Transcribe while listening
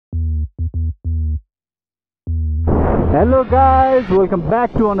Hello guys, welcome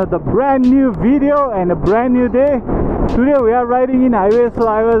back to another brand new video and a brand new day. Today we are riding in highway, so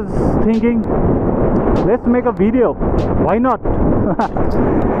I was thinking let's make a video. Why not?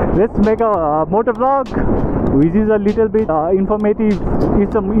 Let's make a motovlog, which is a little bit informative.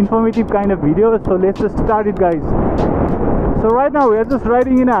 It's an informative kind of video, so let's just start it, guys. So right now we are just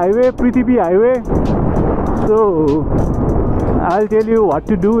riding in a highway, Prithvi highway. So I'll tell you what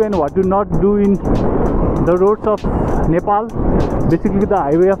to do and what to not do in the roads of Nepal, basically the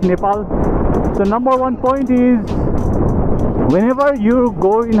highway of Nepal. So number one point is, whenever you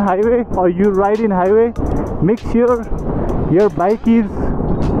go in highway or you ride in highway, make sure your bike is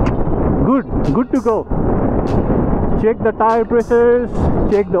good to go. Check the tire pressures,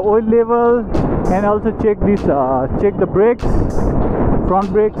 check the oil level, and also check the brakes,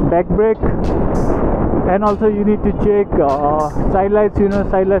 front brakes, back brake. And also you need to check side lights. You know,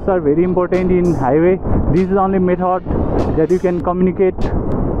 side lights are very important in highway. This is the only method that you can communicate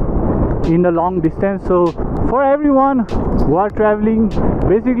in the long distance. So for everyone who are traveling,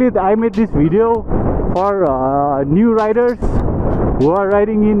 basically I made this video for new riders who are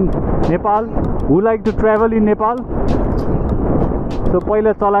riding in Nepal, who like to travel in Nepal. So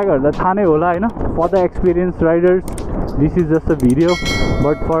पहिला चलाएकोहरुलाई थाहा नै होला हैन, for the experienced riders this is just a video,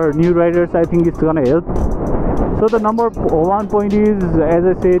 but for new riders I think it's gonna help. So the number one point is, as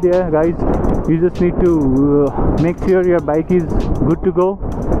I said, yeah guys, you just need to make sure your bike is good to go.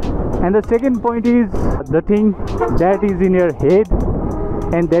 And the second point is the thing that is in your head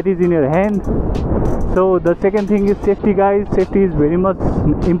and that is in your hand. So the second thing is safety, guys. Safety is very much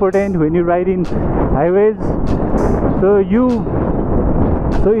important when you ride in highways.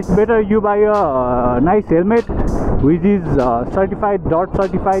 So it's better you buy a nice helmet, which is certified, DOT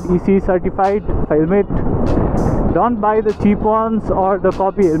certified, EC certified helmet. Don't buy the cheap ones or the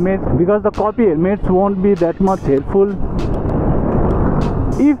copy helmets, because the copy helmets won't be that much helpful.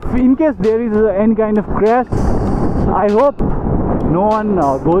 If in case there is any kind of crash, I hope no one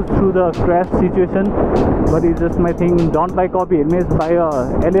goes through the crash situation, but it's just my thing. Don't buy copy helmets, buy a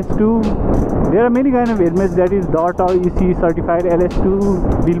LS2. There are many kind of helmets that is DOT or EC certified,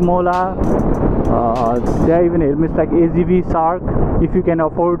 LS2, Bilmola. There are even helmets like AGV, Shark, if you can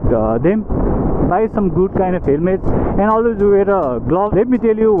afford them. Buy some good kind of helmets, and always wear gloves. Let me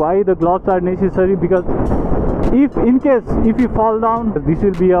tell you why the gloves are necessary, because if you fall down, this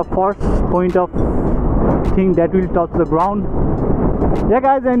will be a first point of thing that will touch the ground. Yeah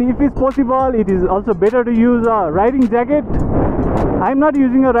guys, and if it's possible, it is also better to use a riding jacket. I'm not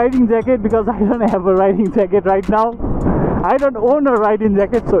using a riding jacket because I don't have a riding jacket right now. I don't own a riding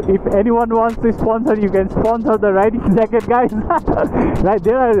jacket, so if anyone wants to sponsor, you can sponsor the riding jacket, guys. Right,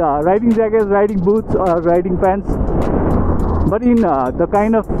 there are riding jackets, riding boots, or riding pants. But in the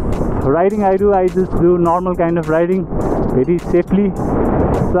kind of riding I do, I just do normal kind of riding, very safely.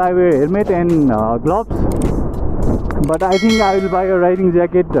 So I wear helmet and gloves. But I think I will buy a riding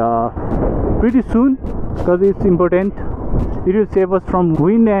jacket pretty soon, because it's important. It will save us from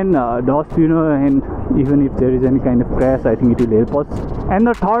wind and dust, you know, and even if there is any kind of crash, I think it will help us. And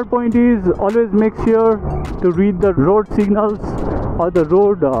the third point is, always make sure to read the road signals or the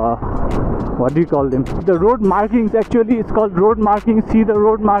road what do you call them, the road markings. Actually it's called road markings. See the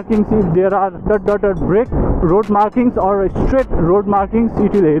road markings. If there are dot break road markings or straight road markings,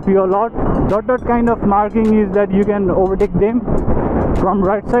 it will help you a lot. Dot kind of marking is that you can overtake them from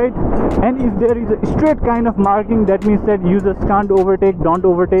right side, and if there is a straight kind of marking, that means that you just can't overtake, don't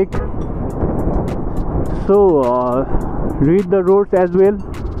overtake. So read the roads as well.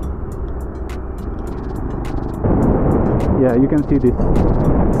 Yeah, you can see this.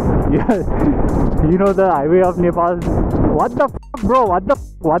 Yeah, you know the highway of Nepal. What the fuck, bro? What the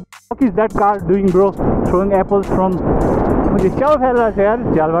fuck is that car doing, bro? Throwing apples from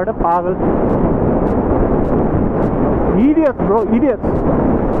idiots, bro, idiots.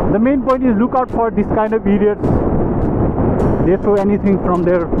 The main point is, look out for this kind of idiots. They throw anything from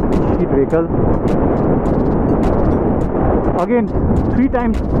their shit vehicle. Again, three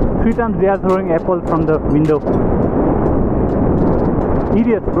times they are throwing apple from the window.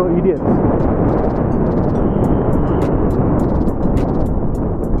 Idiots, bro, idiots.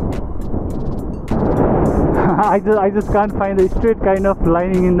 I just can't find a straight kind of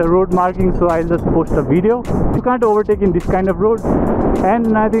lining in the road marking, so I'll just post a video. You can't overtake in this kind of road.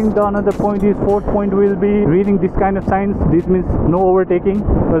 And I think the another point is, fourth point will be reading this kind of signs. This means no overtaking,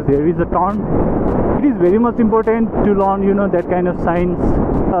 because there is a turn. It is very much important to learn, you know, that kind of signs.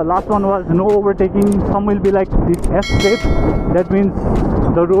 Last one was no overtaking. Some will be like this S shape. That means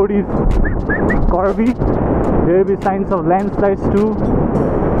the road is curvy. There will be signs of landslides too.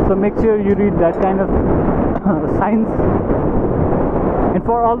 So make sure you read that kind of signs. And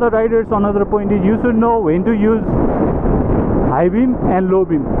for all the riders, another point is you should know when to use high beam and low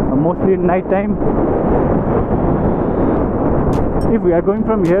beam, mostly at night time. If we are going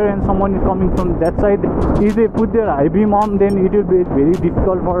from here and someone is coming from that side, if they put their high beam on, then it will be very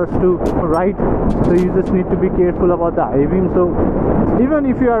difficult for us to ride. So you just need to be careful about the high beam. So even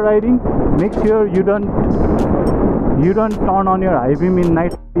if you are riding, make sure you don't turn on your high beam in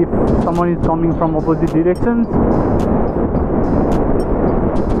night if someone is coming from opposite directions.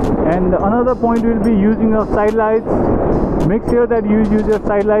 And another point will be using of side lights. Make sure that you use your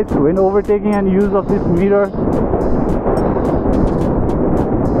side lights when overtaking and use of this mirror.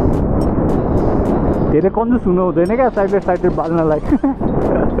 धेरै कन्जुस हुनु हुँदैन क्या side बाल्नलाई.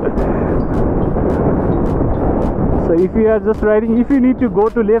 So if you are just riding, if you need to go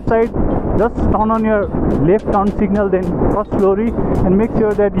to left side, just turn on your left turn signal, then cross slowly and make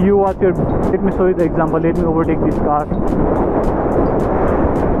sure that you watch your. Let me show you the example. Let me overtake this car.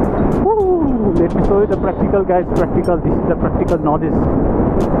 Woo! Let me show you the practical, guys. Practical. This is the practical notice.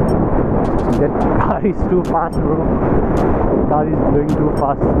 That car is too fast, bro. Car is going too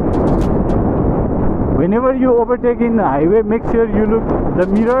fast. Whenever you overtake in highway, make sure you look the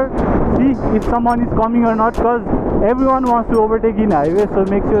mirror, see if someone is coming or not, because everyone wants to overtake in highway. So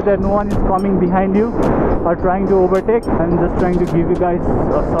make sure that no one is coming behind you or trying to overtake. I'm just trying to give you guys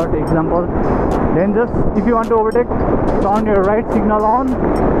a short example. Then just, if you want to overtake, turn your right signal on.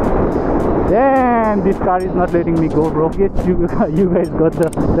 Then this car is not letting me go, bro. Yes, you guys got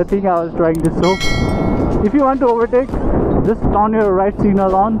the thing I was trying to show. If you want to overtake, just turn your right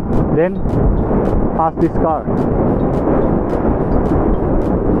signal on, then pass this car.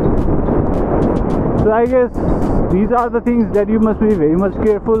 So I guess these are the things that you must be very much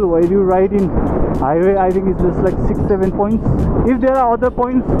careful while you ride in highway. I think it's just like 6-7 points. If there are other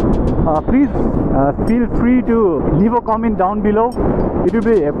points, please feel free to leave a comment down below. It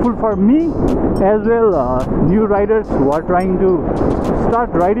will be helpful for me as well, new riders who are trying to start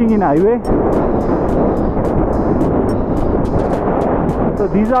riding in highway. So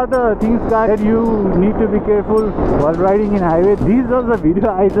these are the things, guys, that you need to be careful while riding in highway. This was a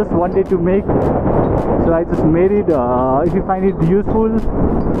video I just wanted to make, so I just made it. If you find it useful,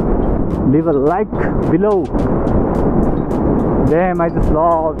 leave a like below. Damn, I just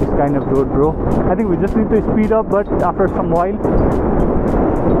love this kind of road, bro. I think we just need to speed up, but after some while.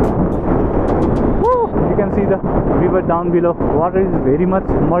 Woo! You can see the river down below. Water is very much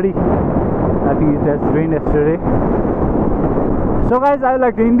muddy. I think it has rained yesterday. So guys, I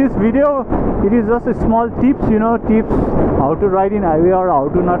like in this video, it is just a small tips, tips how to ride in highway or how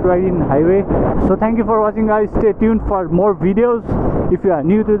to not ride in highway. So thank you for watching, guys. Stay tuned for more videos. If you are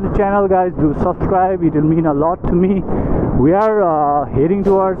new to the channel, guys, do subscribe. It will mean a lot to me. We are heading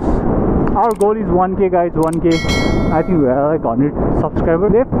towards, our goal is 1K, guys. 1K. I think we are like 100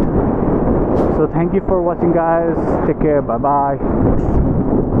 subscribers left. So thank you for watching, guys. Take care. Bye bye.